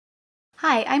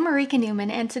Hi, I'm Marika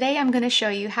Neumann, and today I'm going to show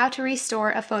you how to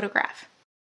restore a photograph.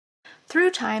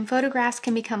 Through time, photographs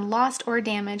can become lost or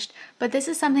damaged, but this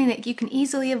is something that you can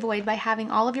easily avoid by having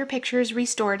all of your pictures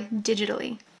restored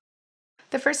digitally.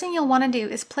 The first thing you'll want to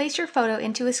do is place your photo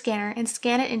into a scanner and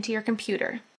scan it into your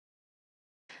computer.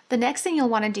 The next thing you'll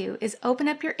want to do is open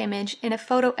up your image in a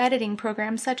photo editing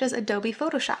program such as Adobe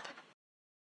Photoshop.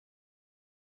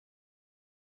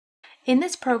 In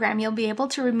this program, you'll be able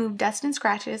to remove dust and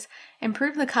scratches,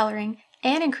 improve the coloring,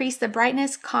 and increase the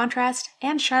brightness, contrast,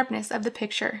 and sharpness of the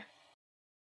picture.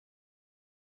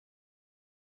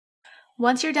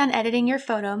 Once you're done editing your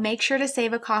photo, make sure to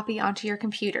save a copy onto your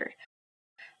computer.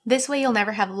 This way you'll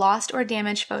never have lost or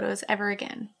damaged photos ever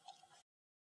again.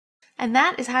 And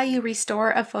that is how you restore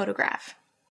a photograph.